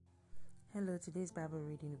Hello, today's Bible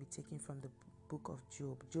reading will be taken from the book of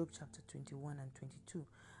Job, Job chapter 21 and 22.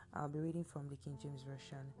 I'll be reading from the King James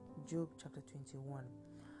Version, Job chapter 21.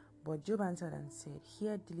 But Job answered and said,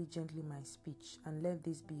 Hear diligently my speech, and let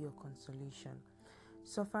this be your consolation.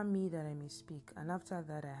 Suffer me that I may speak, and after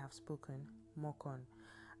that I have spoken, mock on.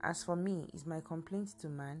 As for me, is my complaint to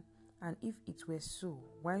man? And if it were so,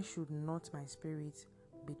 why should not my spirit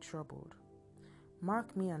be troubled?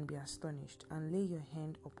 Mark me and be astonished, and lay your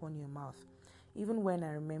hand upon your mouth. Even when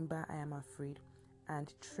I remember, I am afraid,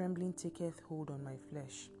 and trembling taketh hold on my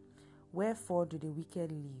flesh. Wherefore do the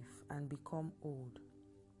wicked live and become old?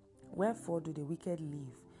 Wherefore do the wicked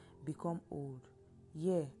live, become old,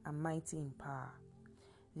 yea, and mighty in power?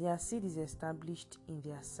 Their seed is established in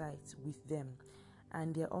their sight with them,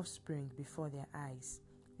 and their offspring before their eyes.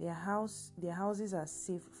 Their houses are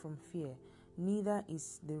safe from fear, neither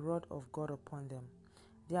is the rod of God upon them.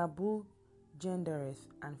 Their bull gendereth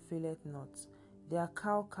and faileth not. Their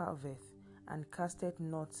cow calveth and casteth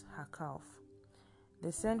not her calf.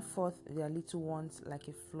 They send forth their little ones like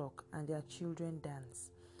a flock, and their children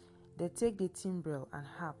dance. They take the timbrel and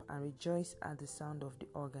harp and rejoice at the sound of the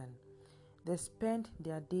organ. They spend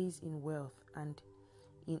their days in wealth, and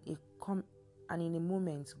in a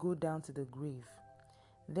moment go down to the grave.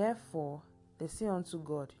 Therefore they say unto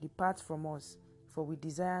God, Depart from us, for we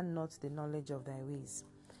desire not the knowledge of thy ways.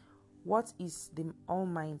 What is the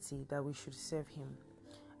Almighty that we should serve him?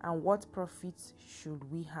 And what profit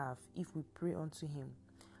should we have if we pray unto him?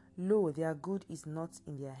 Lo, their good is not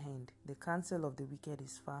in their hand, the counsel of the wicked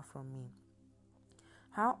is far from me.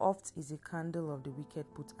 How oft is the candle of the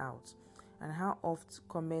wicked put out, and how oft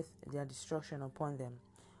cometh their destruction upon them?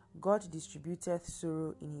 God distributeth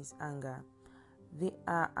sorrow in his anger. They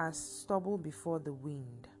are as stubble before the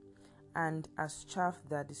wind, and as chaff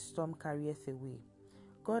that the storm carrieth away.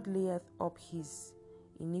 God layeth up his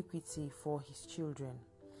iniquity for his children.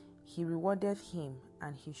 He rewardeth him,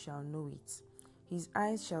 and he shall know it. His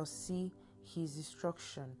eyes shall see his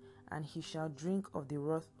destruction, and he shall drink of the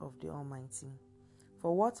wrath of the Almighty.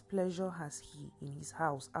 For what pleasure has he in his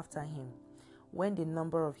house after him, when the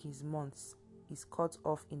number of his months is cut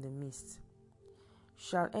off in the midst?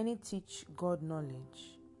 Shall any teach God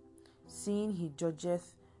knowledge, seeing he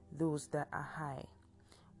judgeth those that are high?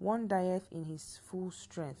 One dieth in his full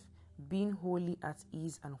strength, being wholly at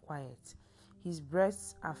ease and quiet. His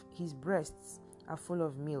breasts are full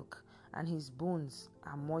of milk, and his bones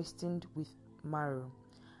are moistened with marrow.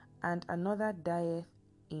 And another dieth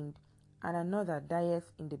in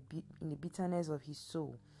the bitterness of his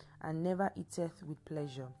soul, and never eateth with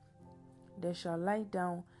pleasure. They shall lie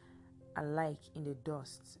down alike in the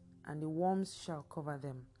dust, and the worms shall cover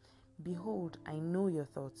them. Behold, I know your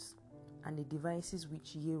thoughts, and the devices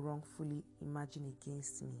which ye wrongfully imagine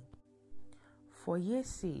against me. For ye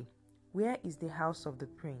say, Where is the house of the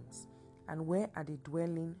prince, and where are the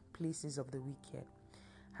dwelling places of the wicked?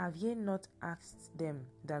 Have ye not asked them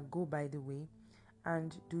that go by the way,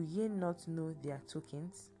 and do ye not know their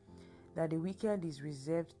tokens? That the wicked is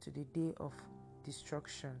reserved to the day of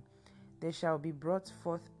destruction, they shall be brought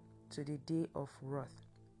forth to the day of wrath.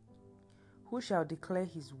 Who shall declare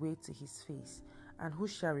his way to his face, and who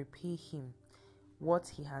shall repay him what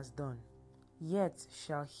he has done? Yet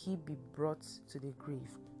shall he be brought to the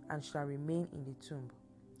grave, and shall remain in the tomb.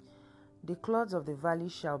 The clods of the valley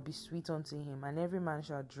shall be sweet unto him, and every man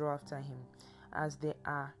shall draw after him, as they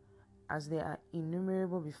are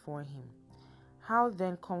innumerable before him. How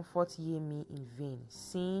then comfort ye me in vain,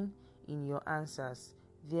 seeing in your answers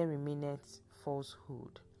there remaineth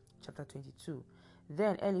falsehood? Chapter 22.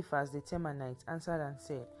 Then Eliphaz the Temanite answered and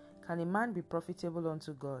said, Can a man be profitable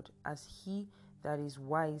unto God, as he that is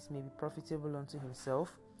wise may be profitable unto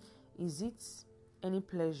himself? Is it any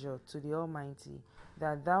pleasure to the Almighty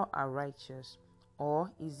that thou art righteous,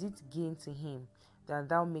 or is it gain to him that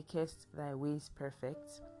thou makest thy ways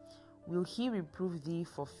perfect? Will he reprove thee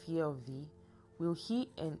for fear of thee? Will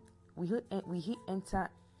he enter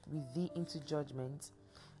with thee into judgment?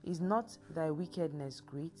 Is not thy wickedness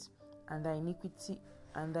great, and thy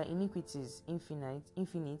iniquities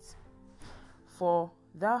infinite? For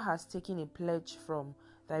thou hast taken a pledge from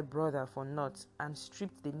thy brother for naught, and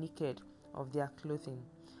stripped the naked of their clothing.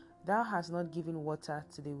 Thou hast not given water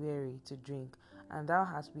to the weary to drink, and thou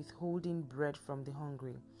hast withholden bread from the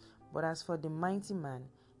hungry. But as for the mighty man,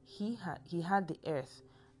 he had the earth,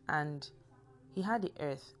 and the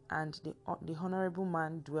honorable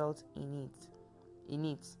man dwelt in it.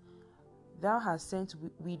 Thou hast sent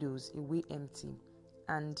widows away empty,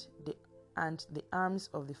 and the arms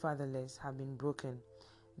of the fatherless have been broken.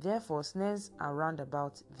 Therefore snares are round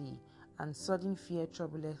about thee, and sudden fear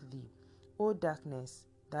troubleth thee. O darkness,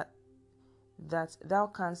 that that thou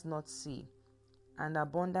canst not see, and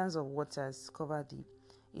abundance of waters cover thee?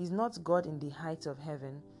 Is not God in the height of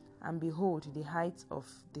heaven? And behold, the height of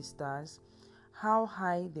the stars, how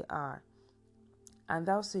high they are. And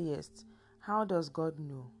thou sayest, how does God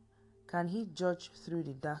know? Can he judge through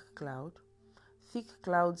the dark cloud? Thick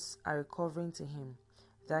clouds are a covering to him,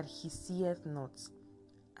 that he seeth not,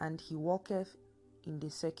 and he walketh in the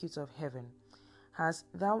circuit of heaven. Hast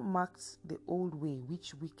thou marked the old way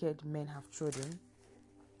which wicked men have trodden,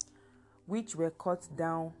 which were cut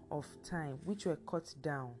down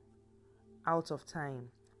out of time,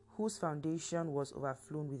 whose foundation was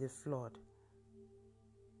overflown with a flood?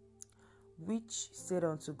 Which said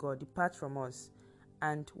unto God, Depart from us,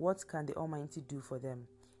 and what can the Almighty do for them?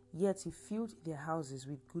 Yet he filled their houses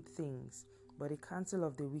with good things, but the counsel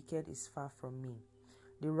of the wicked is far from me.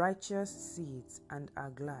 The righteous see it and are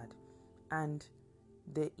glad, and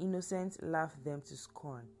the innocent laugh them to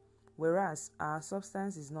scorn. Whereas our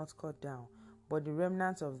substance is not cut down, but the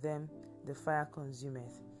remnant of them the fire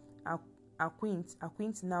consumeth.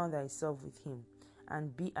 Acquaint now thyself with him,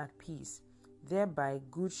 and be at peace. Thereby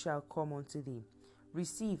good shall come unto thee.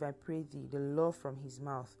 Receive, I pray thee, the law from his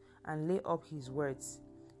mouth, and lay up his words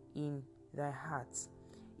in thy heart.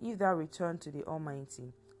 If thou return to the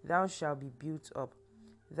Almighty, thou shalt be built up.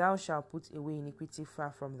 Thou shalt put away iniquity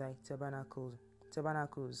far from thy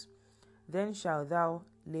tabernacles. Then shalt thou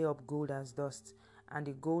lay up gold as dust, and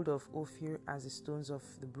the gold of Ophir as the stones of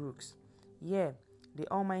the brooks. Yea, the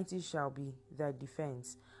Almighty shall be thy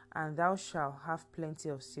defense, and thou shalt have plenty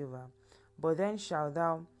of silver. But then shalt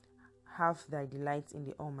thou have thy delight in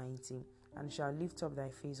the Almighty, and shalt lift up thy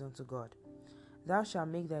face unto God. Thou shalt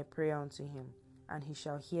make thy prayer unto him, and he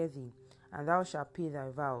shall hear thee, and thou shalt pay thy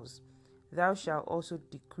vows. Thou shalt also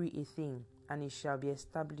decree a thing, and it shall be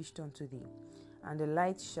established unto thee, and the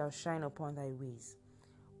light shall shine upon thy ways.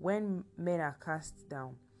 When men are cast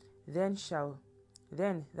down, then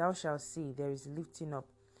thou shalt see there is lifting up,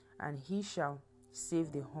 and he shall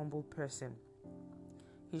save the humble person.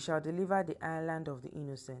 He shall deliver the island of the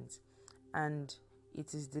innocent, and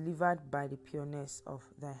it is delivered by the pureness of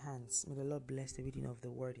thy hands. May the Lord bless the reading of the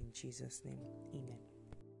word in Jesus' name. Amen.